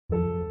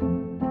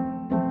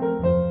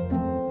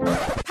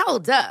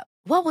Hold up.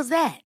 What was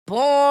that?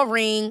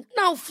 Boring.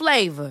 No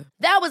flavor.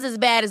 That was as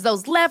bad as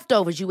those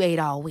leftovers you ate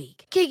all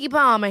week. Keke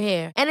Palmer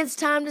here, and it's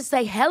time to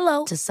say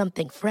hello to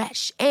something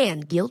fresh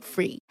and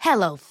guilt-free.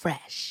 Hello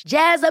Fresh.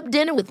 Jazz up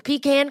dinner with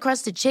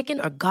pecan-crusted chicken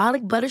or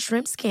garlic butter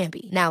shrimp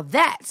scampi. Now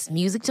that's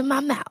music to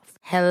my mouth.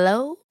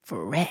 Hello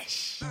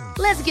Fresh.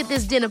 Let's get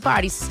this dinner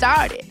party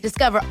started.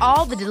 Discover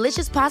all the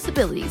delicious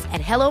possibilities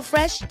at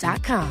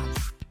hellofresh.com.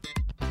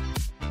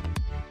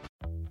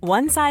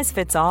 One size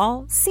fits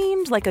all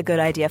seemed like a good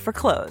idea for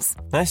clothes.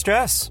 Nice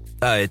dress.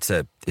 It's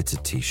a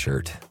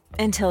t-shirt.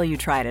 Until you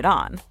tried it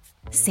on.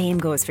 Same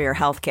goes for your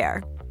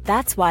healthcare.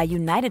 That's why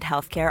United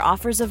Healthcare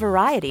offers a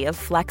variety of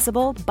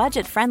flexible,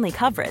 budget-friendly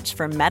coverage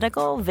for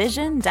medical,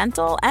 vision,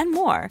 dental, and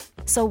more.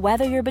 So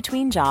whether you're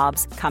between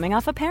jobs, coming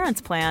off a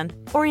parent's plan,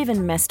 or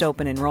even missed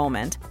open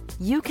enrollment,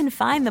 you can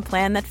find the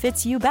plan that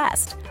fits you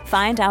best.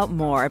 Find out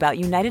more about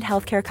United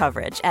Healthcare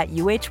coverage at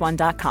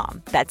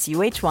uh1.com. That's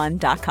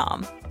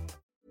uh1.com.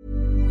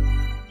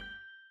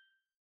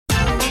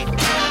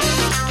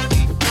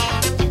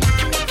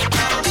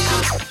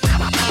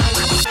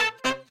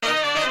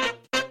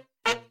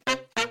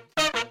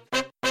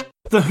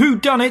 The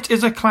whodunit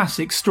is a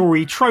classic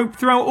story trope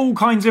throughout all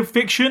kinds of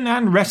fiction,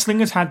 and wrestling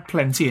has had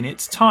plenty in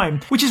its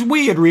time, which is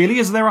weird really,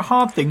 as they're a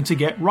hard thing to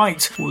get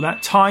right. All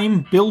that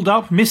time,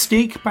 build-up,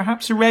 mystique,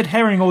 perhaps a red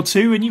herring or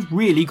two, and you've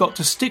really got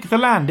to stick the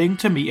landing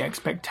to meet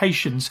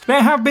expectations.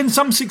 There have been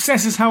some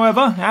successes,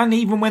 however, and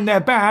even when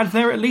they're bad,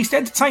 they're at least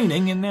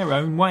entertaining in their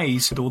own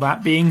ways. With all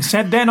that being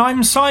said then,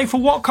 I'm Si for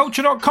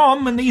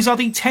WhatCulture.com, and these are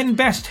the 10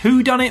 best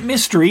whodunit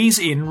mysteries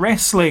in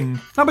wrestling.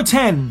 Number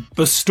 10.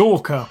 The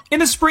Stalker. In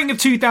the spring of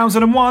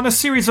 2001, a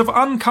series of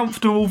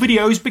uncomfortable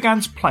videos began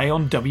to play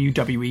on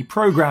WWE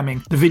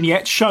programming. The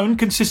vignettes shown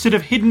consisted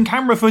of hidden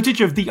camera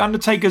footage of The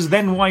Undertaker's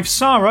then-wife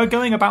Sarah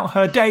going about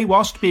her day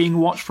whilst being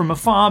watched from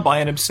afar by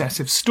an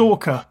obsessive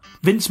stalker.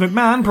 Vince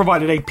McMahon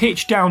provided a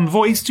pitched-down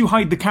voice to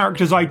hide the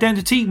character's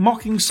identity,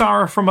 mocking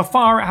Sarah from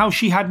afar at how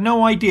she had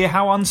no idea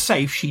how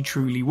unsafe she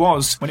truly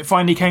was. When it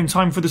finally came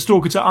time for the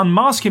stalker to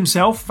unmask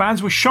himself,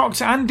 fans were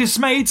shocked and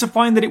dismayed to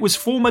find that it was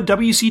former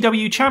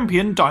WCW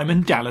champion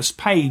Diamond Dallas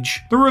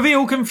Page. The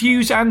reveal confused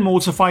and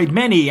mortified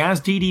many,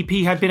 as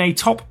DDP had been a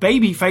top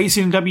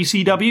babyface in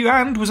WCW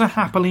and was a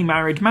happily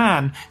married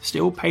man.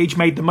 Still, Page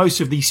made the most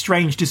of the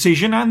strange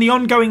decision, and the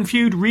ongoing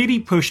feud really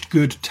pushed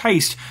good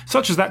taste,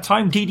 such as that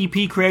time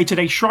DDP created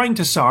a shrine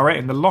to Sarah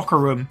in the locker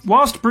room.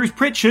 Whilst Bruce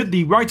Pritchard,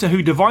 the writer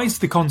who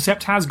devised the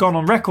concept, has gone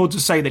on record to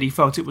say that he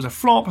felt it was a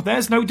flop,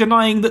 there's no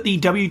denying that the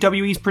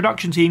WWE's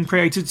production team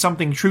created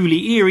something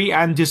truly eerie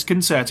and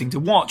disconcerting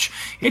to watch.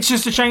 It's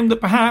just a shame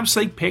that perhaps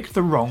they picked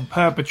the wrong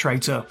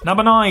perpetrator.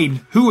 Number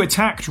 9. Who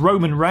attacked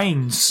Roman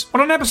Reigns? On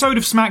an episode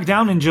of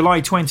SmackDown in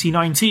July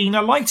 2019,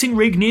 a lighting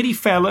rig nearly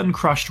fell and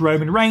crushed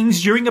Roman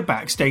Reigns during a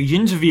backstage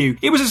interview.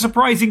 It was a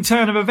surprising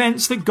turn of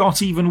events that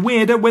got even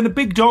weirder when the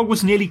big dog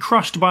was nearly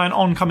crushed by an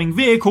oncoming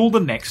vehicle the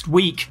next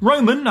week.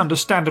 Roman,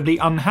 understandably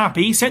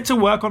unhappy, set to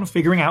work on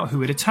figuring out who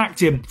had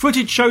attacked him.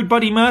 Footage showed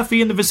Buddy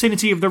Murphy in the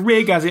vicinity of the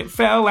rig as it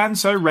fell, and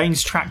so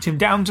Reigns tracked him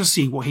down to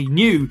see what he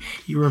knew.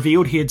 He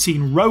revealed he had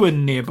seen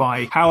Rowan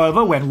nearby.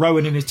 However, when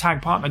Rowan and his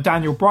tag partner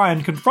Daniel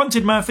Bryan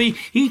confronted Murphy,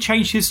 he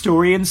changed his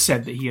story and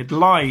said that he had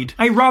lied.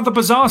 A rather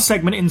bizarre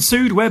segment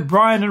ensued where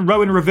Bryan and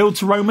Rowan revealed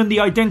to Roman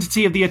the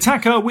identity of the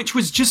attacker, which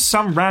was just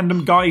some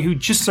random guy who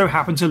just so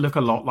happened to look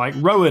a lot like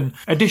Rowan.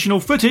 Additional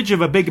footage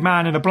of a big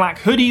man in a black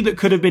hoodie that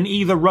could have been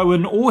either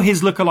Rowan or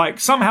his lookalike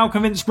somehow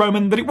convinced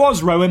Roman that it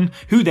was Rowan,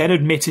 who then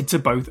admitted to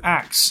both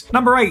acts.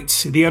 Number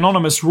 8. The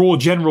anonymous Raw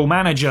general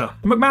manager.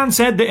 McMahon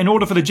said that in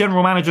order for the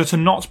general manager to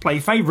not play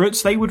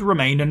favourites, they would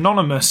remain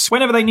anonymous.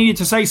 Whenever they needed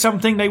to say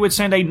something, they would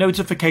send a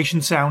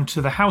notification sound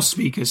to the house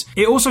speakers.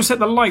 It also set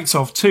the lights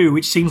off too,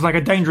 which seems like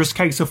a dangerous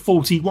case of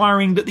faulty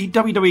wiring that the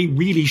WWE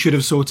really should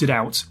have sorted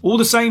out. All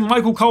the same,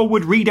 Michael Cole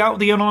would read out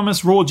the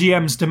anonymous Raw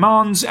GM's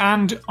demands,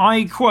 and,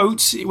 I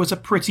quote, "It was a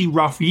pretty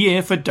rough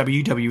year for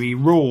WWE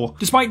Raw."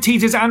 Despite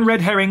teasers and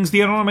red herrings,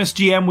 the anonymous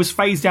GM was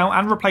phased out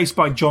and replaced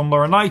by John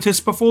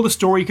Laurinaitis before the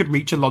story could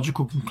reach a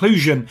logical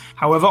conclusion.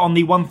 However, on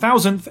the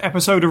 1000th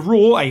episode of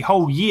Raw, a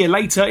whole year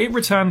later, it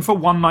returned for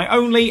one night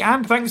only,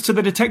 and thanks to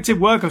the detective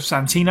work of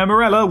Santino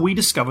Marella, we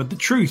discovered the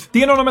truth.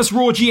 The anonymous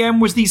Raw GM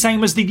was the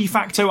same as the de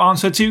facto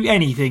answer to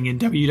anything in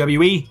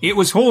WWE. It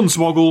was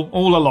Hornswoggle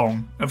all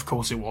along. Of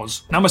course it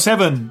was. Number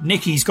 7.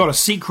 Nikki's Got a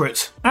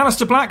Secret.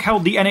 Aleister Black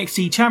held the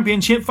NXT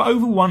Championship for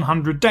over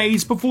 100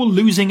 days before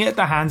losing it at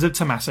the hands of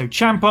Tommaso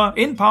Ciampa,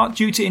 in part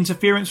due to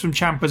interference from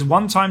Ciampa's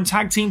one-time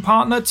tag team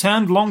partner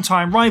turned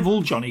long-time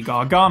rival Johnny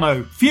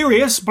Gargano.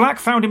 Furious, Black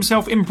found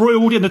himself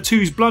embroiled in the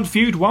two's blood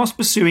feud whilst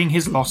pursuing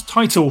his lost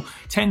title.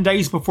 10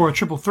 days before a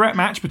triple threat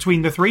match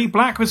between the three,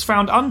 Black was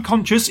found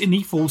unconscious in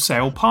the Full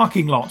Sail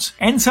parking lot.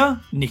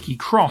 Enter Nikki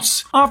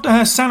Cross. After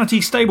her Sanity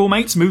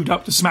stablemates moved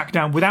up to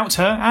SmackDown without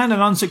her, and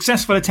an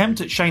unsuccessful attempt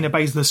at Shayna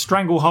Baszler's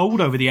stranglehold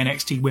over the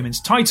NXT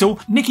Women's title,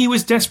 Nikki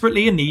was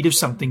desperately in need of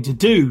something to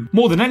do.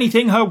 More than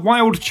anything, her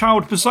wild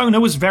child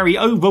persona was very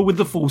over with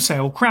the Full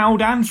Sail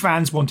crowd, and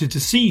fans wanted to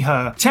see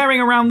her.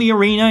 Tearing around the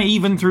arena,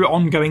 even through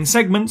ongoing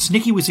segments,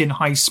 Nikki was in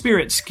high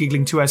spirits,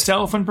 giggling to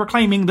herself and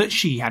proclaiming that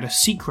she had a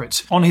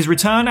secret. On his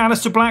return,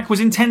 Aleister Black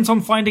was intent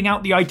on finding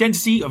out the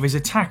identity of his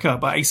attacker,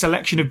 but a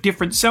selection of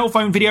different cell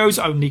phone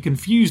videos only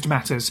confused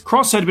matters.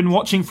 Cross had been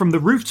watching from the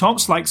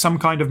rooftops like some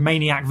kind of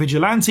maniac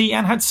vigilante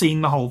and had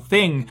seen the whole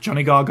thing.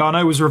 Johnny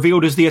Gargano was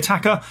revealed as the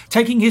attacker,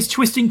 taking his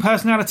twisting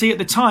personality at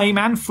the time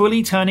and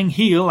fully turning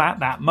heel at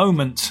that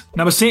moment.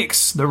 Number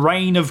 6. The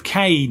Reign of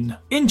Kane.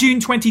 In June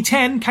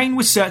 2010, Kane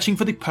was searching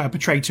for the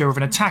perpetrator of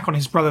an attack on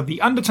his brother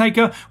The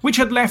Undertaker, which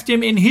had left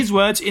him, in his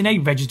words, in a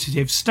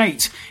vegetative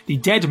state. The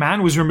dead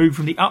man was removed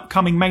from the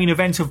upcoming main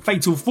event of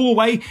Fatal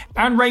 4-Way,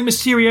 and Rey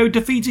Mysterio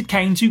defeated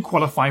Kane to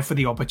qualify for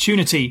the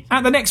opportunity.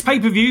 At the next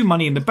pay-per-view,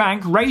 Money in the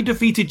Bank, Rey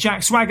defeated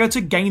Jack Swagger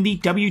to gain the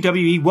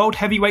WWE World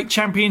Heavyweight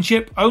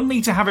Championship, only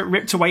to have it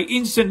ripped away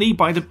instantly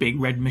by the Big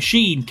Red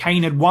Machine.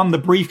 Kane had won the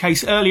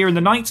briefcase earlier in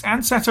the night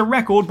and set a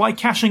record by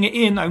cashing it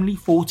in only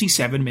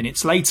 47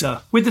 minutes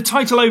later. With the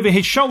title over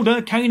his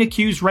shoulder, Kane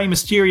accused Rey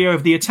Mysterio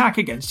of the attack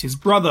against his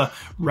brother.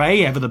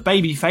 Rey, ever the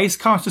babyface,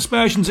 cast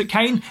aspersions at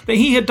Kane that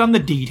he had done the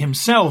deed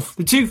himself.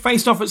 The two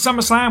faced off at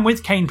SummerSlam,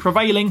 with Kane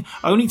prevailing,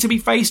 only to be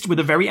faced with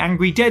a very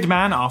angry dead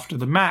man after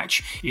the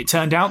match. It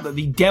turned out that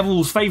the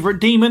Devil's favourite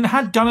demon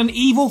had done an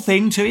evil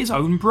thing to his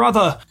own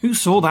brother. Who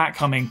saw that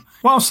coming?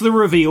 Whilst the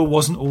reveal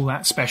wasn't all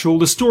that special,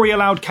 the story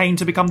allowed Kane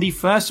to become the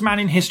first man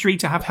in history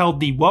to have held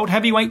the World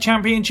Heavyweight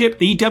Championship,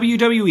 the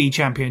WWE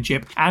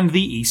Championship, and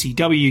the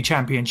ECW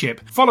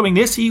Championship. Following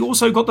this, he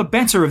also got the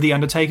better of The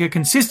Undertaker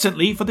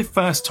consistently for the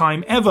first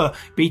time ever,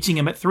 beating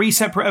him at 3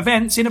 separate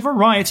events in a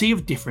variety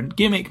of different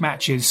gimmick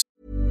matches.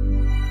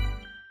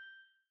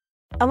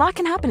 A lot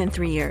can happen in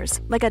 3 years,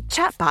 like a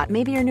chatbot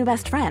may be your new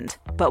best friend.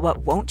 But what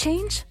won't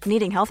change?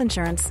 Needing health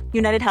insurance.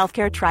 United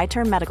Healthcare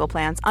Tri-Term Medical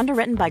Plans,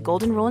 underwritten by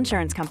Golden Rule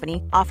Insurance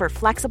Company, offer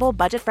flexible,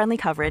 budget-friendly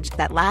coverage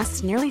that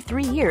lasts nearly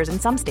 3 years in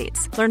some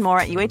states. Learn more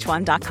at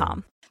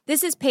uh1.com.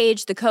 This is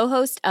Paige, the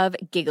co-host of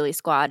Giggly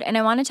Squad, and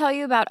I want to tell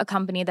you about a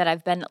company that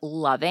I've been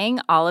loving,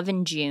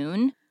 Olive &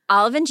 June.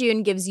 Olive &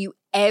 June gives you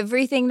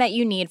everything that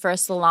you need for a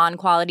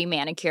salon-quality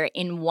manicure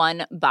in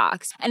one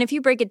box. And if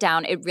you break it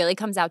down, it really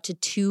comes out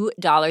to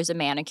 $2 a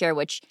manicure,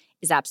 which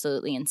is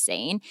absolutely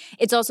insane.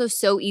 It's also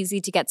so easy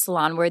to get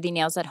salon-worthy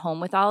nails at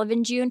home with Olive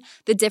 & June.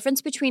 The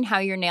difference between how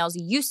your nails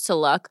used to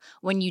look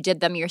when you did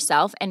them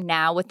yourself and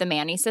now with the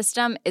Mani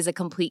system is a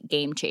complete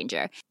game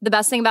changer. The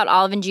best thing about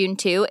Olive & June,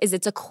 too, is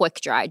it's a quick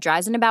dry.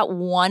 Dries in about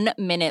 1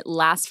 minute,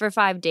 lasts for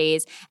 5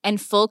 days,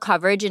 and full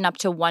coverage in up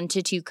to 1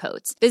 to 2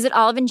 coats. Visit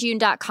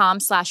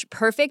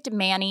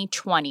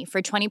oliveandjune.com/perfectmani20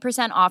 for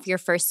 20% off your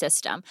first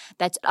system.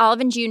 That's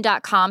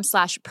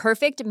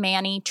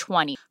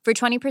oliveandjune.com/perfectmani20 for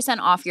 20%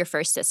 off your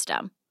first system.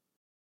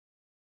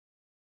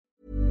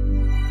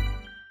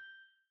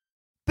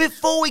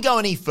 Before we go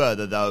any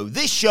further, though,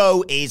 this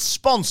show is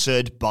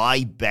sponsored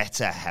by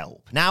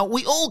BetterHelp. Now,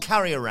 we all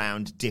carry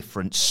around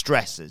different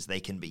stressors. They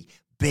can be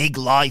big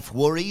life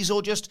worries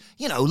or just,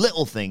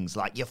 little things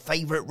like your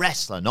favourite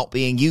wrestler not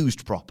being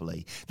used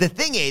properly. The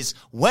thing is,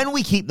 when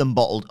we keep them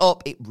bottled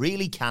up, it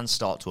really can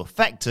start to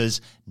affect us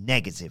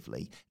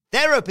negatively.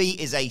 Therapy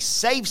is a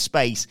safe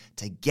space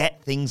to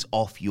get things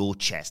off your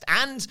chest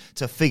and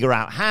to figure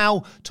out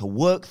how to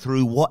work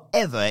through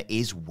whatever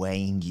is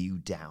weighing you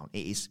down.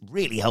 It is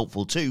really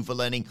helpful too for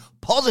learning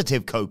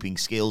positive coping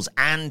skills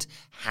and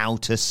how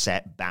to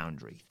set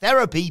boundaries.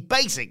 Therapy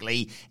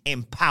basically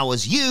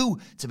empowers you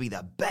to be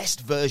the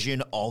best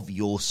version of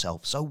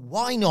yourself. So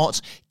why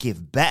not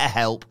give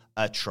BetterHelp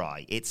a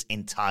try? It's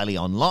entirely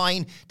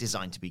online,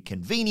 designed to be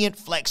convenient,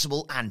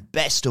 flexible, and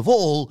best of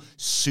all,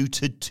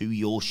 suited to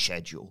your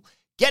schedule.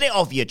 Get it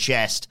off your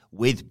chest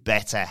with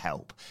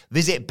BetterHelp.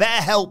 Visit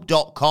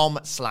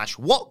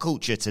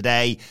betterhelp.com/whatculture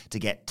today to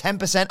get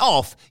 10%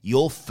 off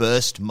your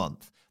first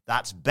month.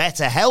 That's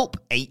BetterHelp,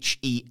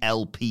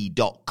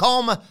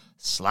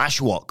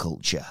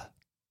 HELP.com/whatculture.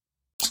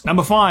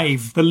 Number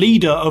 5. The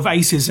leader of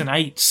Aces and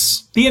Eights.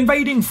 The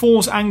invading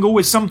force angle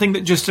is something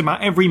that just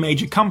about every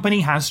major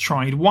company has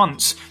tried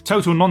once.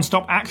 Total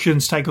Non-Stop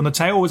Action's take on the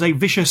tale was a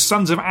vicious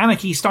Sons of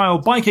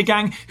Anarchy-style biker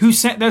gang who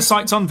set their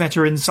sights on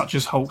veterans such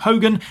as Hulk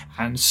Hogan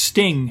and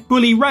Sting.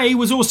 Bully Ray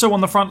was also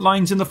on the front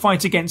lines in the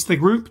fight against the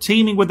group,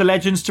 teaming with the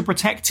Legends to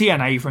protect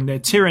TNA from their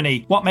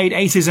tyranny. What made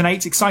Aces and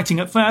Eights exciting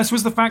at first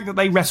was the fact that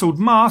they wrestled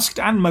masked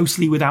and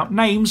mostly without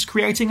names,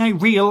 creating a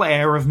real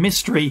air of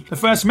mystery. The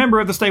first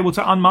member of the stable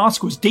to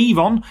unmask was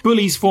Devon,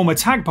 Bully's former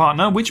tag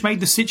partner, which made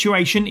the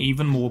situation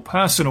even more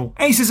personal.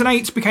 Aces and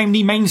Eights became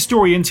the main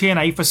story in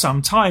TNA for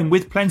some time,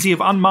 with plenty of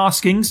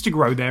unmaskings to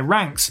grow their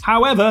ranks.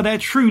 However, their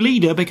true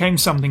leader became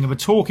something of a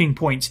talking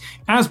point.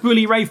 As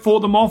Bully Ray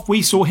fought them off,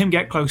 we saw him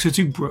get closer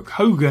to Brooke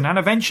Hogan, and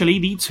eventually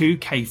the two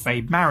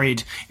kayfabe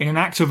married. In an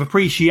act of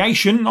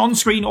appreciation,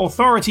 on-screen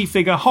authority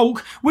figure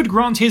Hulk would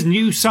grant his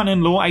new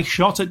son-in-law a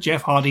shot at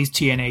Jeff Hardy's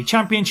TNA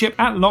Championship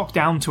at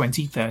Lockdown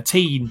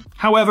 2013.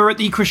 However, at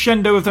the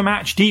crescendo of the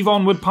match,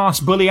 Devon would pass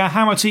Bully a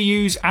hammer to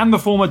use, and the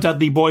former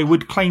Dudley Boy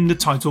would claim the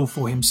title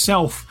for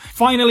himself.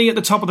 Finally, at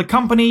the top of the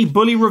company,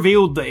 Bully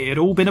revealed that it had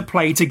all been a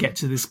play to get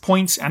to this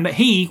point, and that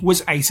he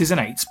was Aces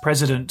and Eights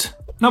president.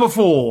 Number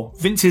 4.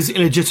 Vince's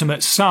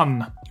illegitimate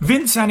son.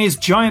 Vince and his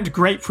giant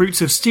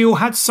grapefruits of steel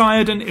had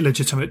sired an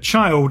illegitimate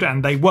child,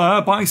 and they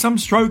were, by some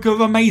stroke of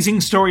amazing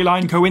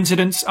storyline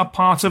coincidence, a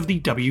part of the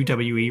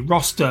WWE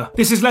roster.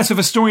 This is less of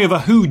a story of a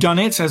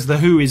whodunit, as the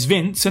Who is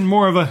Vince, and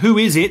more of a who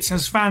is it,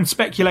 as fans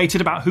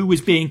speculated about who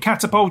was being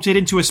catapulted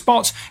into a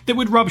spot that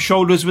would rub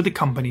shoulders with the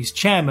company's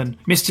chairman.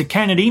 Mr.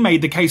 Kennedy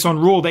made the case on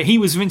Raw that he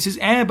was Vince's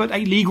heir, but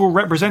a legal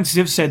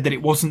representative said that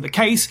it wasn't the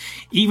case,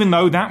 even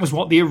though that was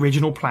what the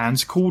original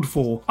plans called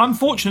for.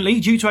 Unfortunately,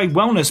 due to a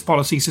wellness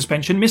policy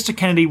suspension, Mr.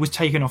 Kennedy was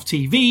taken off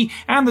TV,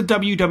 and the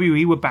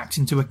WWE were backed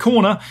into a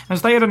corner,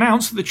 as they had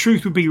announced that the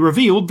truth would be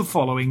revealed the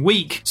following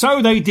week.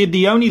 So they did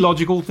the only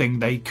logical thing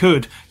they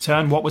could,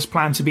 turn what was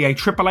planned to be a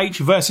Triple H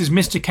versus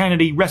Mr.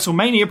 Kennedy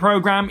WrestleMania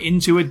program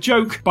into a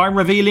joke by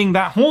revealing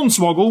that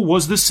Hornswoggle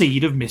was the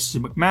seed of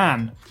Mr.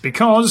 McMahon.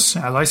 Because,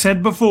 as I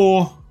said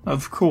before,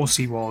 of course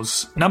he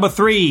was. Number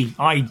 3.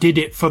 I did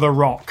it for The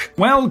Rock.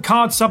 Well,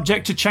 card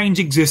subject to change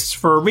exists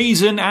for a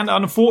reason, and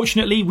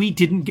unfortunately we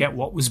didn't get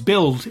what was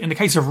billed. In the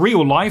case of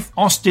real life,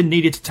 Austin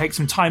needed to take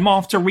some time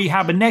off to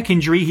rehab a neck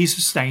injury he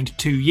sustained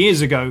 2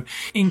 years ago.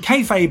 In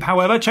kayfabe,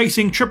 however,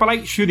 chasing Triple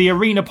H through the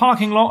arena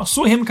parking lot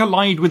saw him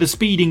collide with a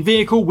speeding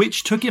vehicle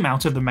which took him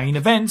out of the main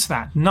event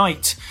that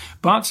night.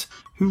 But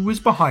who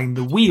was behind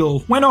the wheel?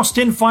 When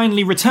Austin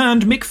finally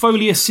returned, Mick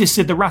Foley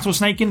assisted the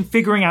Rattlesnake in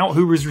figuring out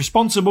who was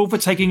responsible for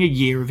taking a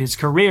year of his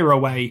career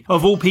away.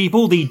 Of all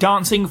people, the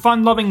dancing,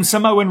 fun-loving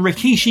Samoan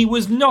Rikishi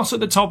was not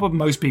at the top of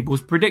most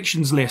people's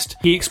predictions list.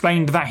 He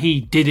explained that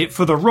he did it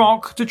for The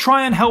Rock to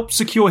try and help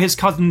secure his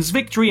cousin's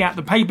victory at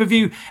the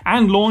pay-per-view,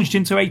 and launched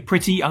into a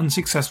pretty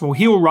unsuccessful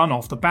heel run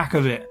off the back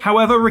of it.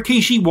 However,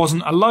 Rikishi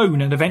wasn't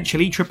alone, and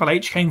eventually Triple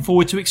H came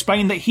forward to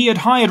explain that he had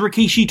hired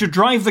Rikishi to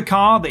drive the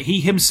car that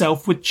he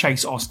himself would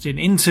chase Austin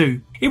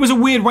into. It was a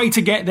weird way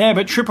to get there,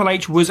 but Triple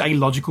H was a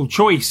logical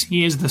choice.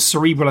 He is the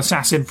cerebral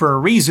assassin for a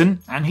reason,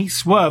 and he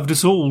swerved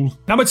us all.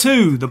 Number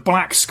 2, the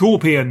Black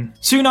Scorpion.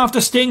 Soon after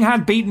Sting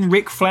had beaten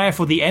Ric Flair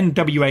for the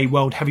NWA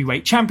World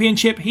Heavyweight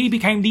Championship, he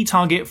became the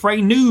target for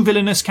a new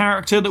villainous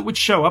character that would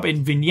show up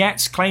in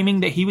vignettes claiming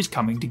that he was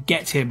coming to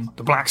get him.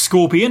 The Black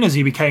Scorpion, as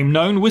he became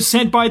known, was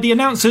said by the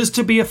announcers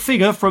to be a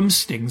figure from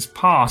Sting's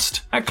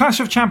past. At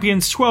Clash of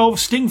Champions 12,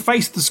 Sting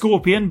faced the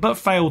Scorpion, but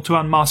failed to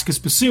unmask his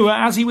pursuer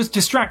as he was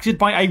distracted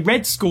by a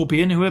red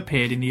Scorpion who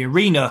appeared in the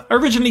arena.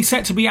 Originally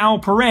set to be Al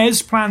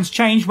Perez, plans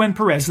changed when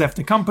Perez left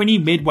the company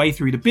midway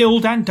through the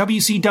build, and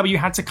WCW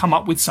had to come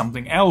up with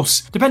something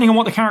else. Depending on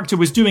what the character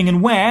was doing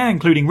and where,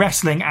 including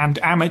wrestling and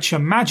amateur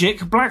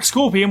magic, Black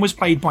Scorpion was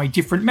played by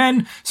different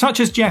men, such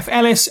as Jeff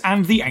Ellis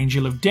and the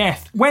Angel of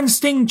Death. When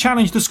Sting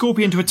challenged the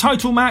Scorpion to a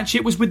title match,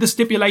 it was with the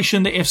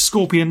stipulation that if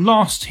Scorpion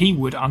lost, he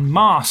would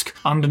unmask.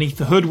 Underneath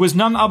the hood was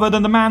none other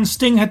than the man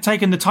Sting had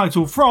taken the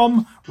title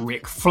from,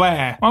 Ric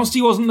Flair. Whilst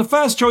he wasn't the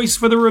first choice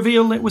for the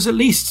reveal, it was at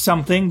least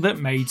something that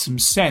made some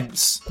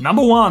sense.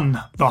 Number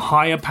 1, the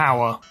Higher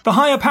Power. The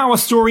Higher Power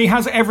story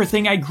has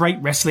everything a great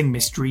wrestling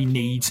mystery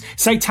needs.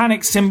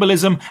 Satanic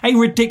symbolism, a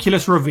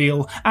ridiculous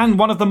reveal, and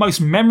one of the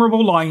most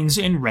memorable lines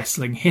in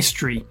wrestling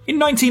history. In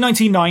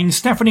 1999,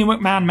 Stephanie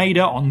McMahon made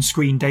her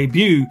on-screen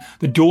debut.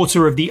 The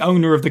daughter of the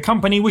owner of the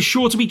company was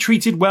sure to be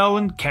treated well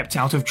and kept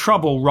out of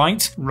trouble,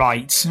 right?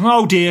 Right.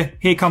 Oh dear,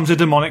 here comes a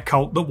demonic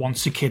cult that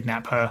wants to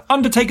kidnap her.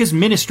 Undertaker's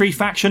Ministry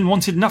faction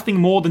wanted nothing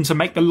more than to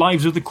make the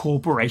lives of the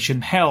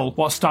corporation hell.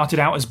 What started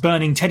out as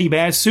burning teddy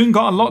bears soon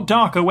got a lot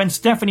darker when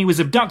Stephanie was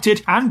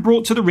abducted and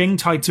brought to the ring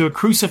tied to a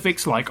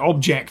crucifix-like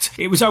object.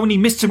 It was only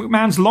Mr.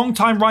 McMahon's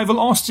longtime rival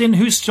Austin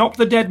who stopped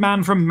the dead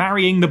man from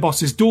marrying the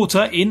boss's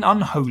daughter in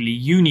unholy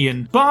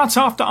union. But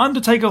after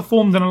Undertaker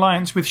formed an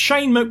alliance with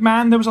Shane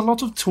McMahon, there was a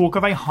lot of talk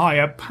of a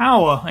higher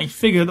power, a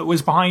figure that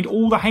was behind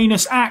all the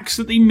heinous acts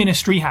that the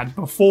Ministry had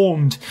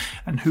performed.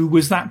 And who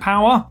was that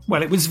power?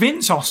 Well, it was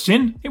Vince,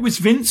 Austin. It was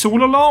Vince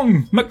all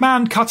along.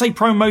 McMahon cut a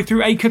promo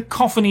through a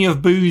cacophony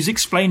of boos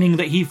explaining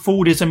that he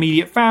fooled his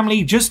immediate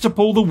family just to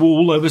pull the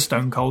wool over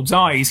Stone Cold's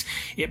eyes.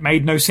 It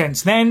made no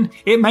sense then,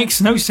 it makes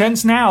no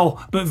sense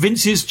now, but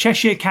Vince's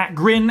Cheshire Cat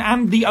grin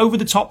and the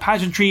over-the-top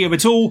pageantry of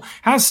it all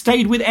has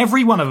stayed with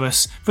every one of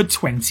us for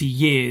 20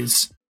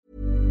 years.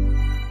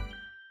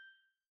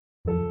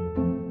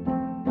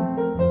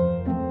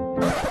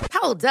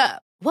 Hold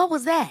up. What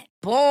was that?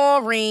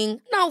 Boring.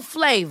 No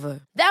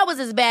flavor. That was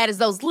as bad as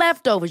those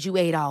leftovers you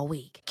ate all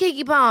week.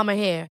 Keke Palmer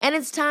here, and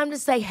it's time to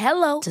say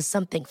hello to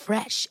something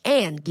fresh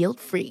and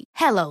guilt-free.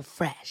 Hello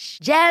Fresh.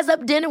 Jazz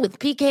up dinner with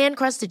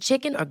pecan-crusted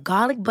chicken or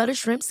garlic butter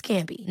shrimp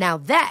scampi. Now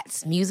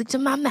that's music to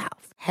my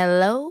mouth.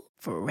 Hello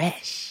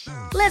Fresh.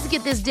 Let's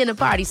get this dinner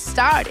party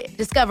started.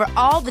 Discover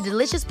all the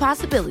delicious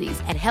possibilities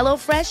at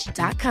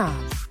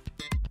HelloFresh.com.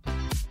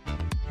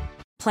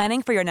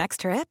 Planning for your next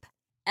trip?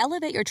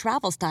 Elevate your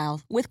travel style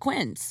with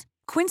Quince.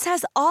 Quince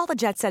has all the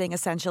jet-setting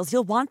essentials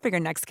you'll want for your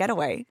next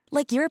getaway,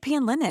 like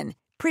European linen,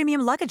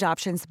 premium luggage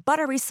options,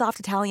 buttery soft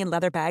Italian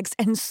leather bags,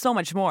 and so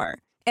much more.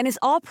 And is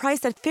all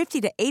priced at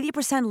 50 to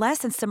 80% less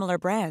than similar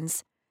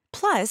brands.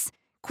 Plus,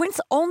 Quince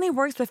only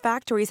works with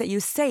factories that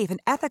use safe and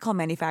ethical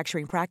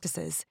manufacturing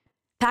practices.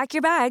 Pack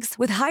your bags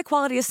with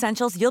high-quality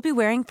essentials you'll be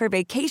wearing for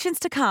vacations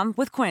to come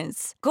with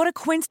Quince. Go to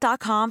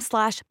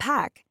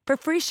quince.com/pack for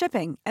free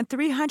shipping and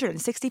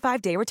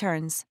 365-day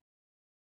returns.